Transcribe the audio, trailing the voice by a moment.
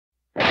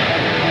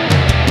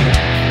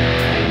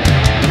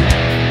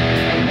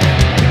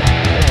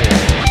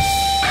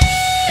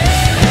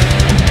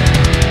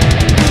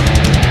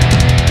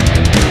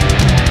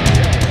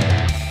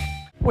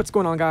What's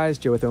going on, guys?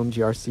 Joe with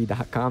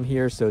OMGRC.com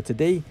here. So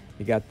today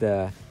we got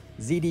the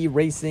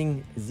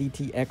zdracing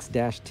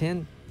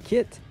ZTX-10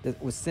 kit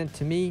that was sent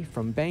to me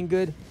from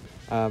Banggood.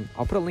 I'll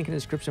put a link in the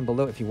description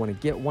below if you want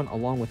to get one,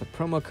 along with a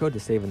promo code to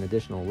save an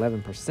additional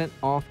 11%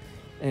 off.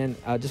 And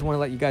I just want to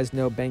let you guys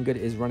know Banggood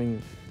is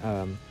running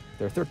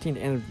their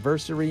 13th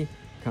anniversary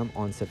come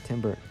on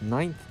September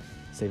 9th,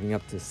 saving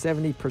up to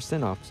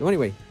 70% off. So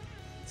anyway,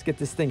 let's get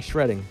this thing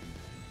shredding.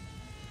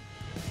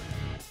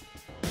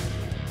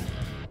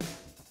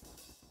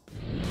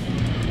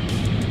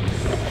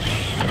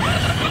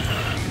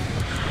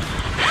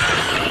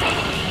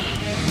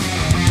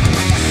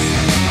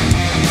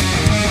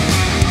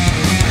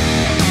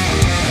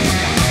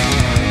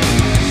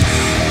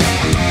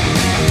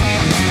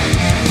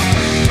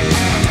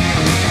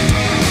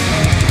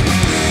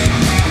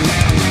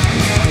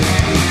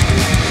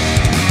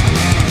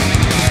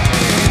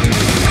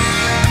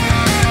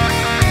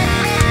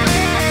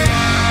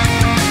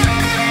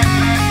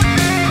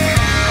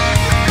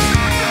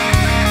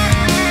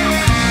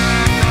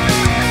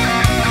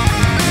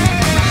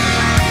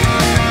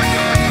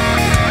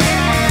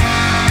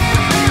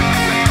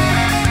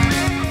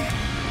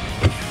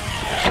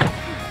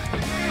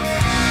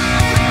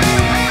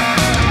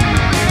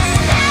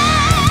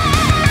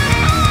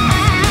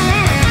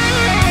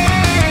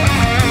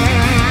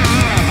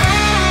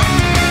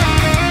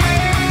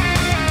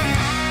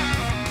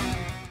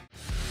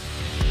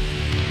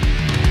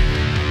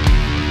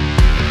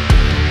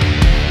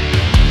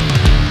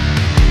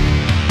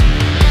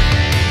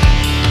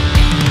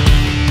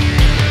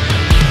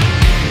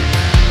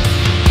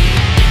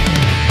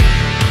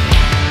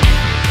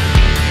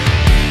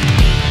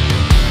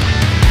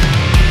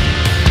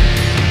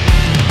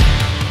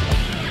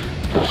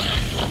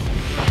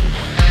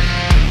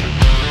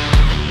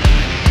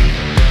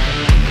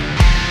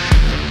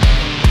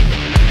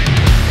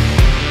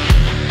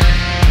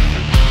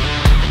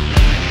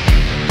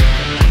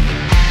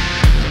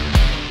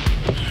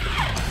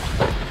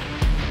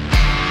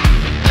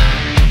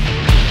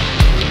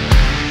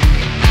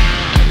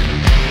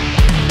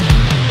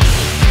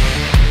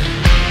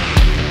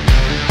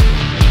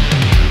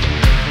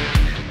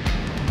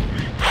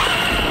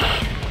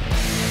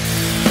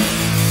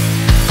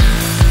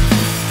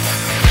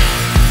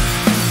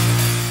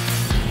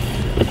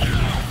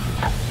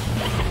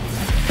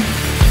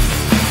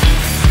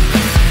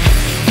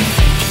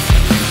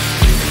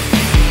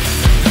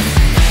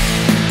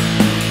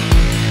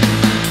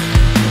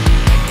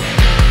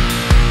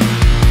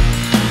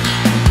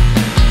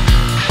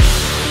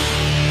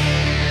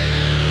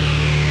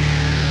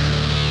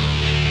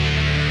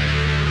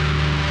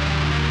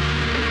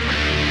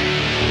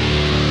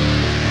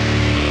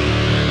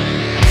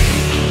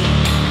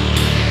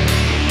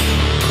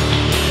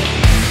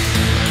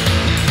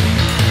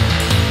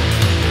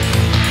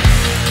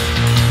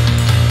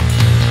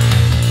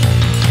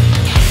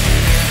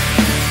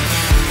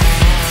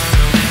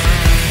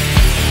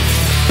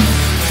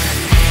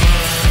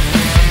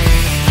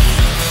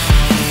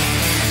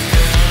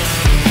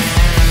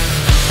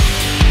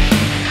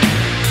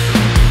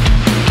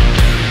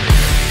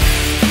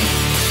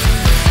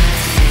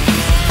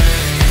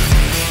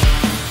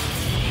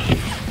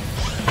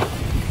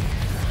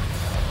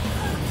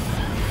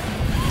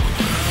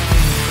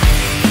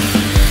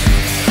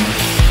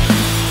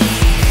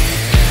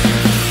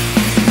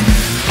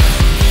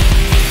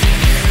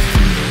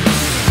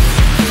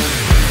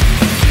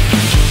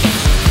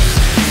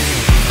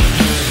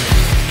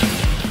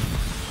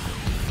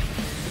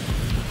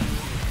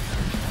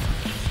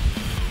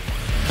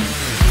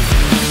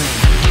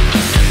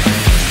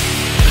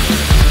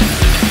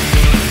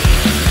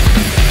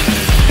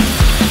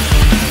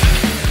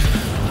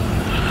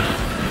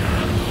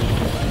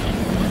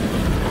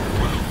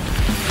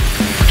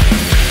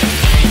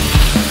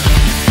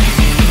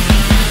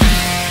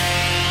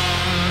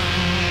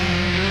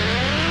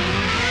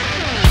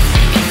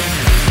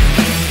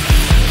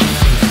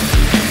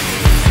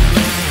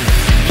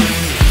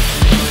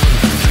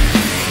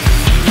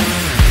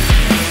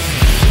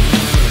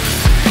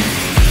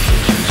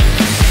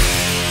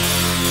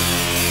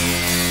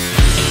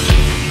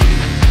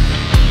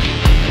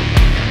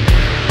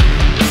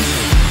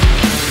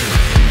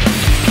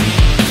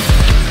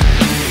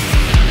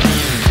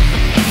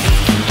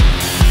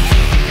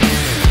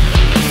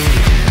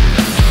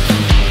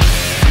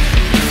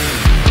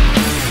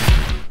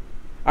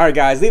 Alright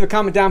guys, leave a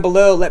comment down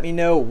below, let me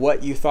know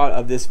what you thought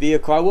of this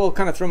vehicle. I will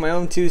kind of throw my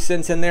own 2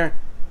 cents in there.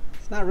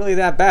 It's not really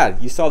that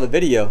bad. You saw the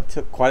video, it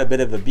took quite a bit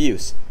of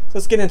abuse. So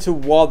let's get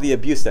into all the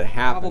abuse that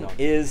happened. The problem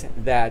is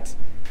that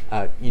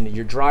you know,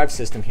 your drive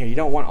system here, you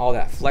don't want all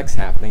that flex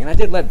happening. And I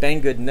did let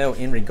Banggood know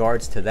in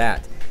regards to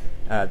that.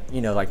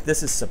 You know, like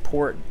this is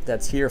support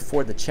that's here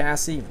for the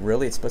chassis.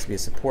 Really, it's supposed to be a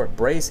support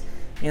brace.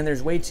 And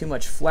there's way too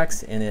much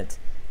flex in it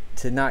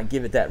to not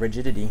give it that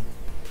rigidity.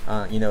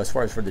 You know, as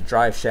far as for the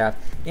drive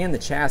shaft, and the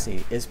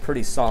chassis is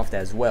pretty soft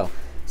as well.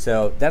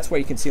 So that's why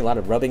you can see a lot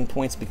of rubbing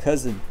points,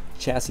 because the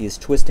chassis is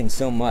twisting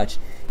so much.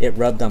 It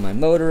rubbed on my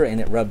motor and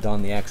it rubbed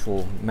on the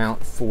actual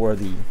mount for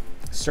the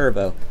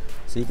servo.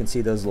 So you can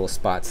see those little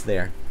spots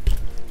there.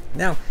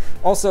 Now,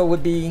 also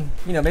would be,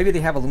 you know, maybe they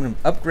have aluminum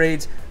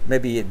upgrades.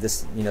 Maybe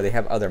this, you know, they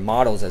have other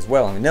models as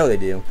well. And we know they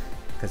do,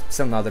 because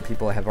some other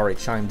people have already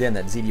chimed in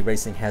that ZD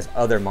Racing has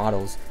other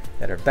models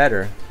that are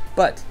better.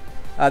 But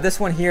this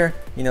one here,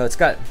 you know, it's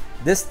got,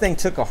 this thing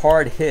took a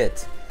hard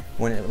hit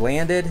when it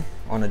landed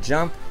on a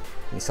jump.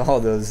 You saw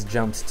those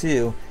jumps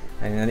too,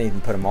 and I didn't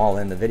even put them all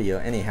in the video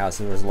anyhow,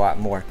 so there was a lot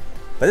more.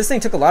 But this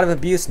thing took a lot of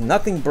abuse.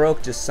 Nothing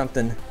broke, just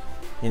something,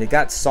 you know,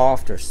 got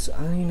soft or,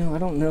 you know, I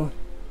don't know.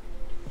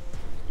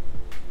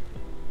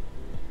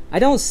 I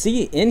don't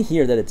see in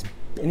here that it's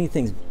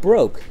anything's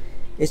broke.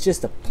 It's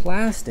just the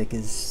plastic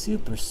is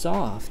super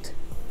soft.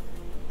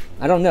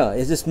 I don't know.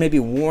 It's just maybe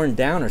worn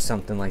down or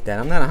something like that.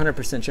 I'm not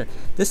 100% sure.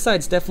 This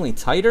side's definitely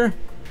tighter,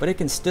 but it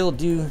can still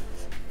do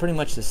pretty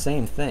much the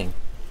same thing,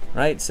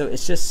 right? So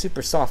it's just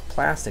super soft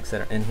plastics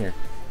that are in here.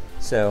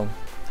 So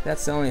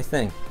that's the only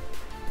thing.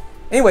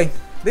 Anyway,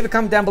 leave a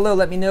comment down below.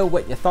 Let me know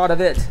what you thought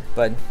of it.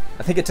 But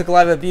I think it took a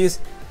lot of abuse.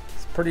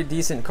 It's a pretty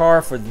decent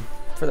car for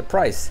the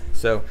price.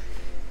 So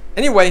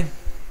anyway,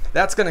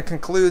 that's going to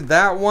conclude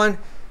that one.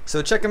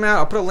 So check them out.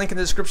 I'll put a link in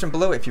the description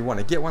below if you want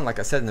to get one, like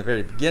I said in the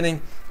very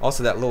beginning.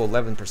 Also that little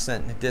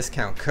 11%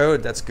 discount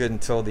code, that's good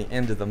until the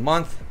end of the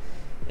month.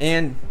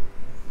 And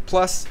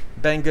plus,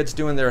 Banggood's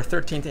doing their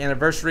 13th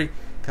anniversary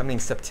coming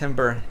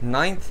September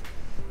 9th.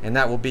 And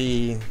that will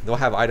be, they'll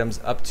have items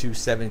up to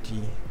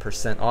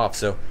 70% off.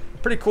 So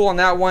pretty cool on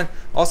that one.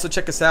 Also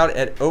check us out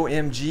at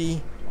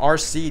OMGRC.com,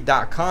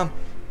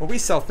 where we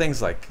sell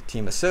things like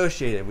Team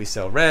Associated, we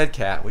sell Red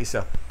Cat, we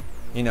sell,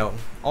 you know,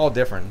 all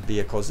different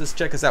vehicles. Just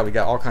check us out. We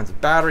got all kinds of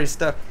battery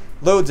stuff,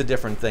 loads of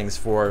different things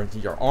for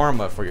your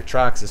Arma, for your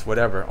Traxxas,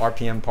 whatever,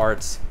 RPM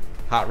parts,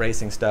 hot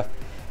racing stuff.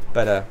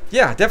 But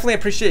yeah, definitely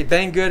appreciate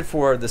Banggood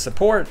for the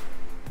support,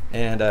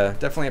 and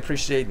definitely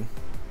appreciate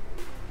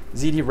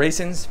ZD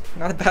Racing's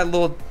not a bad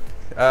little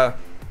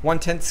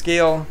 1/10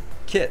 scale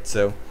kit.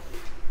 So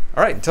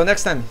all right, until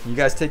next time, you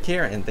guys take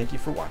care, and thank you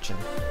for watching.